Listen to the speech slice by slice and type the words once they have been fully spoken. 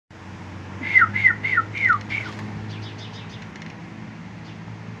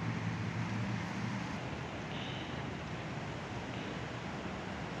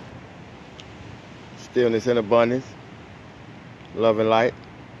stillness and abundance, love and light,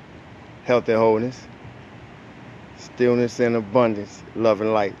 health and wholeness. Stillness and abundance, love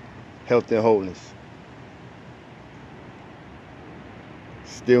and light, health and wholeness.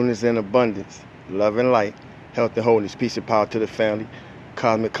 Stillness and abundance, love and light, health and wholeness. Peace and power to the family,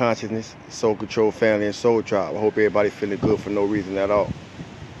 cosmic consciousness, soul control family, and soul tribe. I hope everybody feeling good for no reason at all.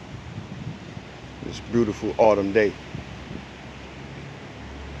 This beautiful autumn day.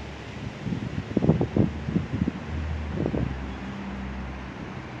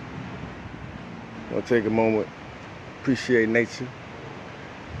 I'll take a moment, appreciate nature.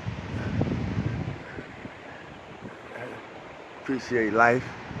 Appreciate life.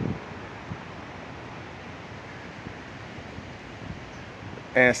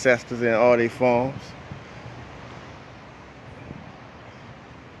 Ancestors in all their forms.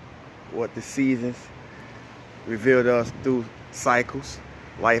 What the seasons reveal to us through cycles.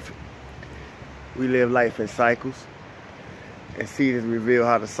 Life, we live life in cycles. And seasons reveal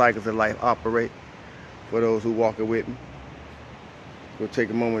how the cycles of life operate for those who walking with me. We'll take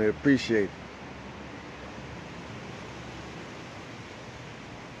a moment to appreciate it.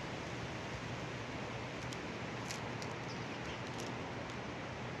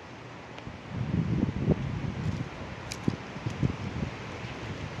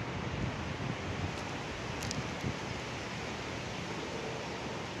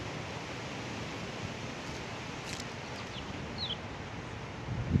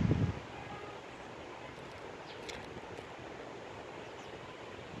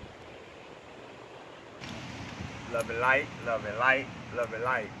 Love and light, love and light, love and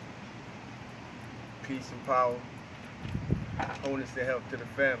light. Peace and power, wholeness and health to the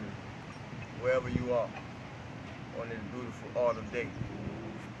family, wherever you are on this beautiful autumn day.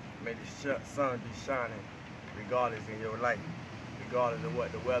 May the sun be shining regardless in your life, regardless of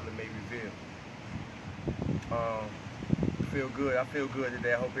what the weather may reveal. Feel good. I feel good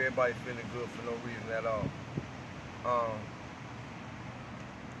today. I hope everybody's feeling good for no reason at all.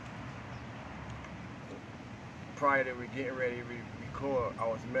 Prior to getting ready to record, I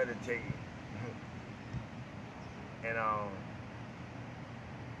was meditating, and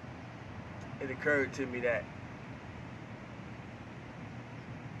it occurred to me that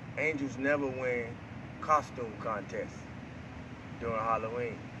angels never win costume contests during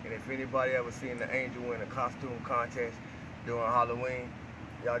Halloween. And if anybody ever seen an angel win a costume contest during Halloween,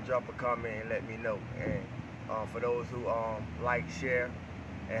 y'all drop a comment and let me know. And for those who like, share,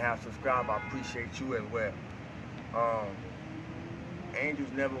 and have subscribed, I appreciate you as well.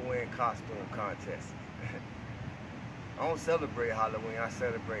 Angels never win costume contests. I don't celebrate Halloween, I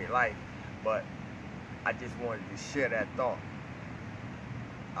celebrate life, but I just wanted to share that thought.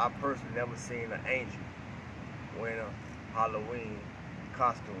 I personally never seen an angel win a Halloween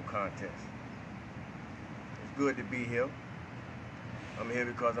costume contest. It's good to be here. I'm here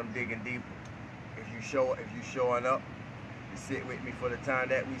because I'm digging deeper. If you showing up to sit with me for the time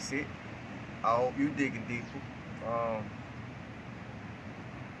that we sit, I hope you digging deeper.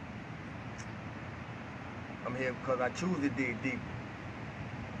 I'm here because I choose to dig deeper.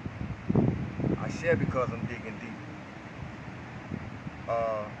 I share because I'm digging deeper.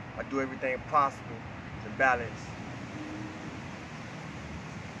 I do everything possible to balance,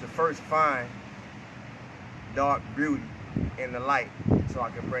 to first find dark beauty in the light so I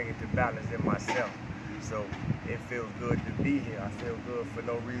can bring it to balance in myself. So it feels good to be here. I feel good for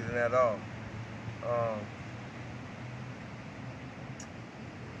no reason at all.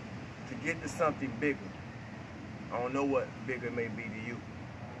 To get to something bigger, I don't know what bigger may be to you,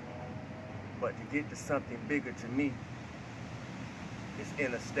 but to get to something bigger to me is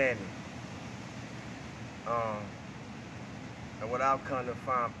understanding. And what I've come to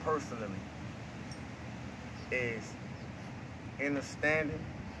find personally is understanding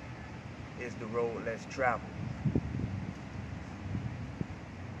is the road less traveled.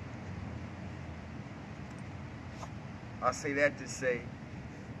 I say that to say,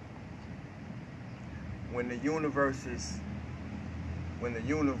 when the universe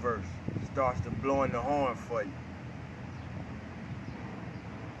starts to blowing the horn for you,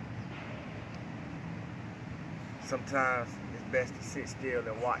 sometimes it's best to sit still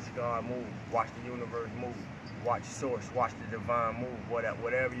and watch God move, watch the universe move, watch source, watch the divine move,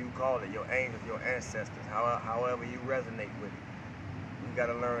 whatever you call it, your angels, your ancestors, however you resonate with it. You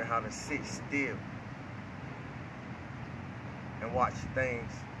gotta learn how to sit still and watch things,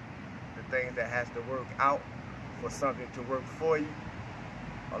 the things that has to work out for something to work for you.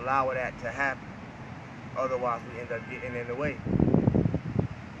 Allow that to happen. Otherwise, we end up getting in the way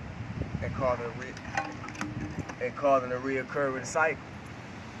and causing a reoccurring cycle.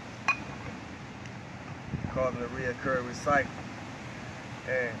 causing a reoccurring cycle.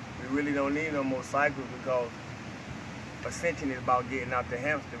 And we really don't need no more cycles, because Ascension is about getting out the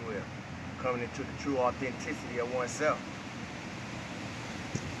hamster wheel, coming into the true authenticity of oneself.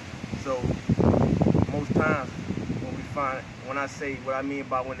 So most times when I say what I mean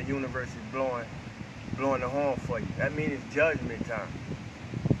by when the universe is blowing the horn for you, that means it's judgment time.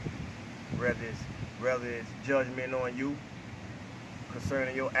 Whether it's judgment on you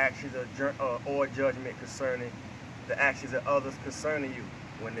concerning your actions, or judgment concerning the actions of others concerning you.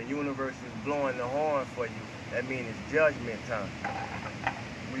 When the universe is blowing the horn for you, that means it's judgment time.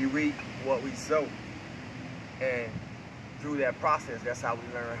 We reap what we sow. And through that process, that's how we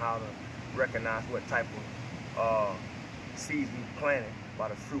learn how to recognize what type of seeds we planted by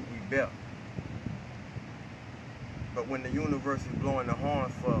the fruit we bear. But when the universe is blowing the horn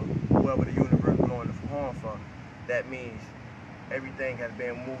for whoever the universe is blowing the horn for, that means everything has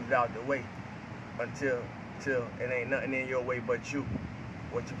been moved out the way until it ain't nothing in your way but you.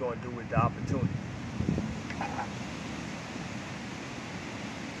 What you gonna do with the opportunity?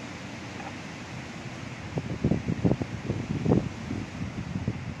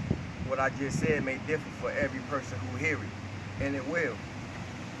 What I just said may differ for every person who hear it, and it will.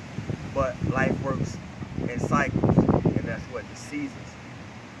 But life works in cycles, and that's what the seasons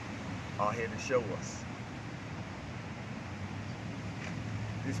are here to show us.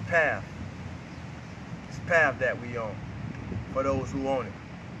 This path that we on, for those who own it,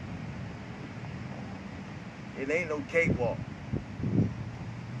 it ain't no cakewalk.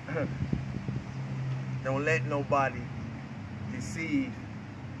 Don't let nobody deceive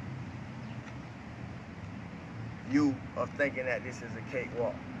you of thinking that this is a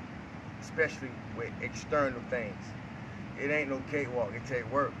cakewalk, especially with external things. It ain't no cakewalk. It take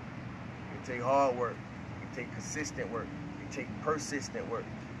work. It take hard work. It take consistent work. It take persistent work.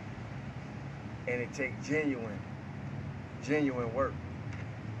 And it take genuine work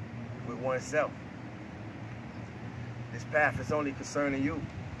with oneself. This path is only concerning you.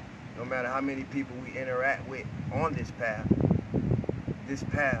 No matter how many people we interact with on this path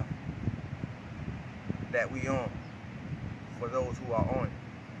that we on, for those who are on it,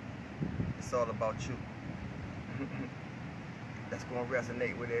 it's all about you. That's going to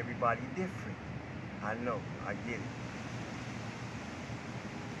resonate with everybody different. I know, I get it.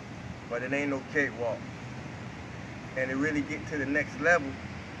 But it ain't no cakewalk. And to really get to the next level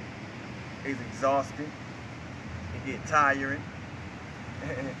is exhausting. It get tiring.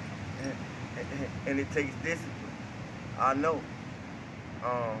 And it takes discipline. I know.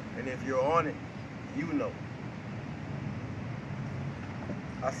 And if you're on it, you know.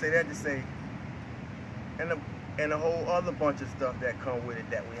 I say that to say, and a whole other bunch of stuff that come with it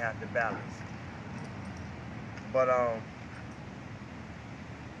that we have to balance. But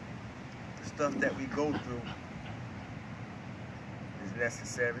the stuff that we go through is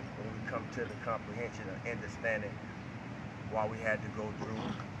necessary when we come to the comprehension of understanding why we had to go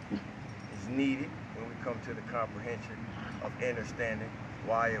through. It's needed when we come to the comprehension of understanding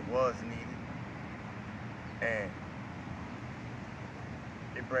why it was needed. And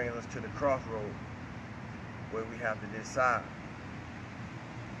it brings us to the crossroad where we have to decide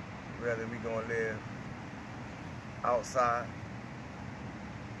whether we're going to live outside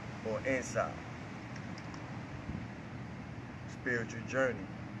or inside. Spiritual journey.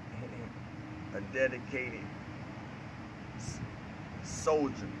 A dedicated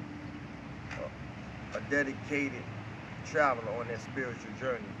soldier, a dedicated traveler on that spiritual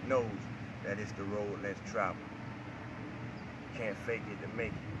journey knows that it's the road less traveled. You can't fake it to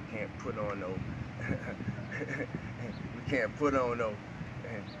make it. You can't put on no we can't put on no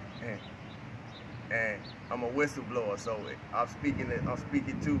and I'm a whistleblower, so I'm speaking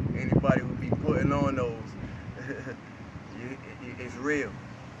to anybody who be putting on those. It's real.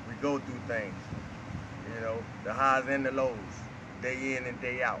 We go through things, you know, the highs and the lows, day in and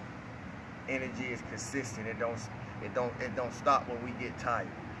day out. Energy is consistent. It don't stop when we get tired.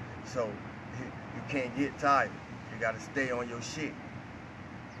 So you can't get tired. You gotta stay on your shit.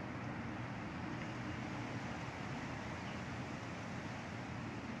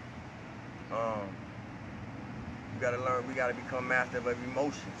 You gotta learn. We gotta become masters of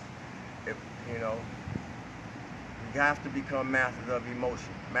emotions. If you know, we have to become masters of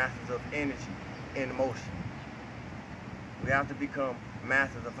emotion, masters of energy in motion. We have to become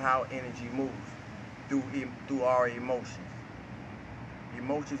masters of how energy moves through our emotions.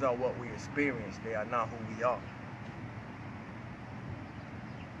 Emotions are what we experience. They are not who we are.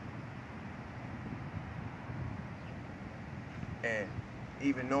 And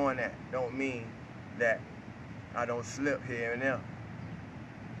even knowing that don't mean that I don't slip here and there,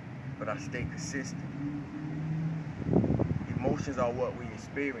 but I stay consistent. emotions are what we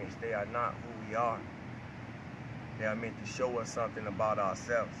experience. They are not who we are. They are meant to show us something about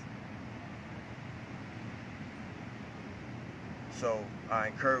ourselves. So I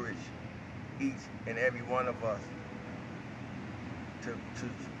encourage each and every one of us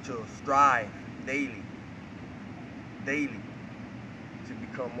to strive daily to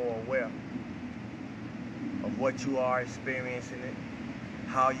become more aware of what you are experiencing,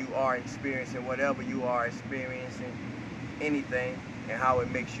 how you are experiencing whatever you are experiencing, anything, and how it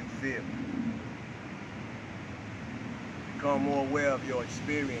makes you feel. Become more aware of your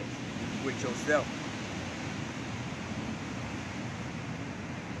experience with yourself.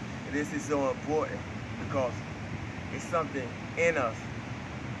 And this is so important because it's something in us.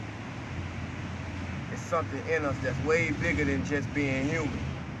 It's something in us that's way bigger than just being human.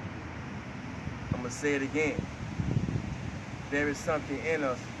 I'm gonna say it again. There is something in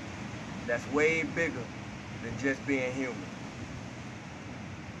us that's way bigger than just being human.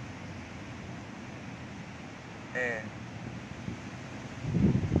 And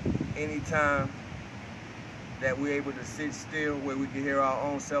anytime that we're able to sit still where we can hear our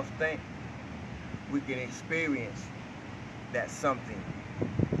own self think, we can experience that something.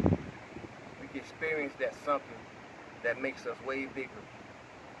 We can experience that something that makes us way bigger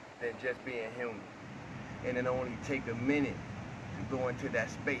than just being human. And it only take a minute to go into that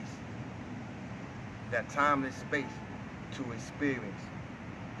space, that timeless space, to experience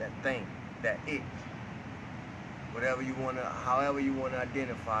that thing, that it. Whatever you wanna, however you wanna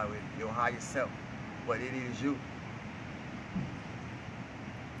identify with your higher self, but it is you.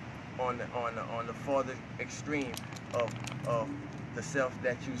 On the farther extreme of the self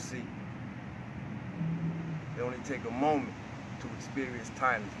that you see. It only take a moment to experience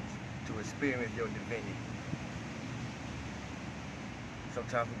timelessness, to experience your divinity.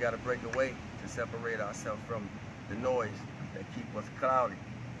 Sometimes we gotta break away to separate ourselves from the noise that keep us cloudy,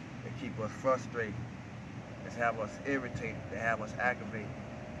 that keep us frustrated, that have us irritated, that have us aggravated.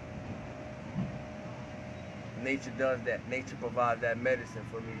 Nature does that. Nature provides that medicine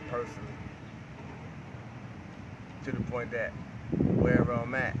for me personally. To the point that wherever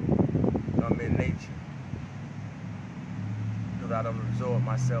I'm at, I'm in nature. Because I don't absorb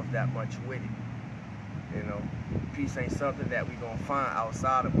myself that much with it. You know, peace ain't something that we're gonna find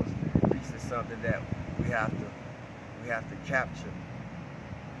outside of us. Peace is something that we have to capture,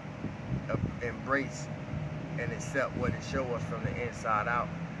 embrace, and accept what it shows us from the inside out,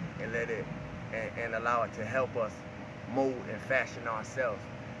 and let it and allow it to help us mold and fashion ourselves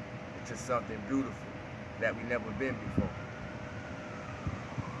into something beautiful that we've never been before.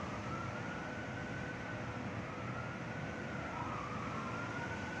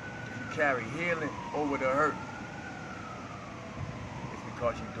 If you carry healing over the hurt, it's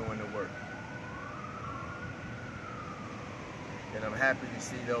because you're doing the work. And I'm happy to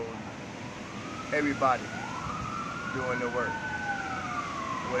see everybody doing the work.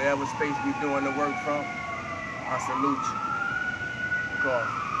 Whatever space we're doing the work from, I salute you. Because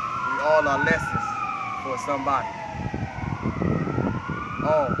we all are lessons for somebody.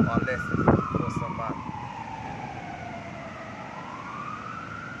 All are lessons for somebody.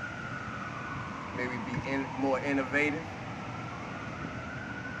 May we be more innovative.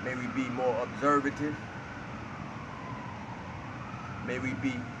 May we be more observative. May we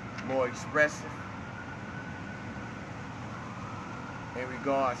be more expressive in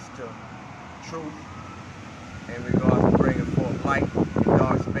regards to truth, in regards to bringing forth light in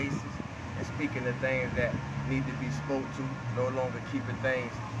dark spaces, and speaking the things that need to be spoke to, no longer keeping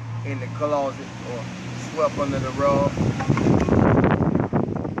things in the closet or swept under the rug.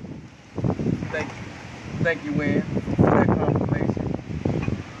 Thank you, Wynn, for that confirmation.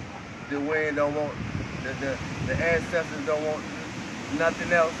 The Wynn don't want, the ancestors don't want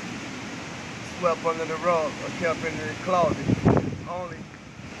nothing else swept under the rug or kept in the closet, only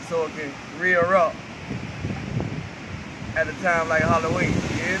so it can rear up at a time like Halloween.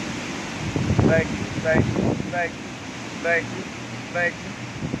 Yes? Thank you, thank you, thank you, thank you, thank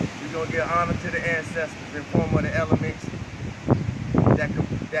you. We're going to give honor to the ancestors in form of the elements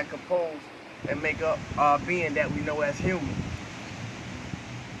that compose and make up our being that we know as human. We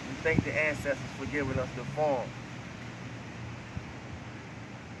thank the ancestors for giving us the form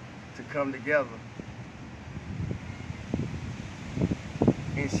to come together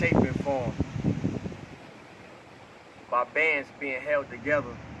in shape and form, by bands being held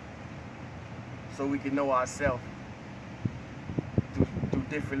together so we can know ourselves through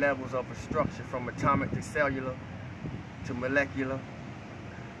different levels of a structure, from atomic to cellular to molecular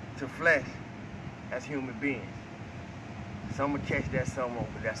to flesh as human beings. Some will catch that somewhere,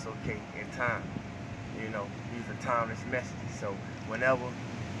 but that's okay in time. You know, these are timeless messages. So whenever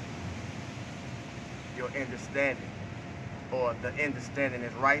your understanding or the understanding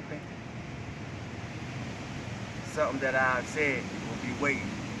is ripened, something that I've said will be waiting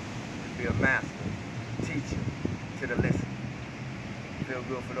to be a master, teacher to the listener. Feel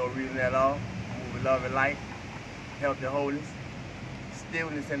good for no reason at all. Move with love and light, health and wholeness,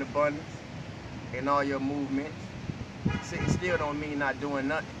 stillness and abundance in all your movements. Sitting still don't mean not doing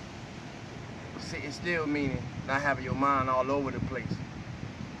nothing. Sitting still meaning not having your mind all over the place.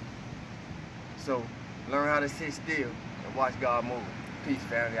 So learn how to sit still and watch God move. Peace,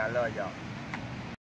 family. I love y'all.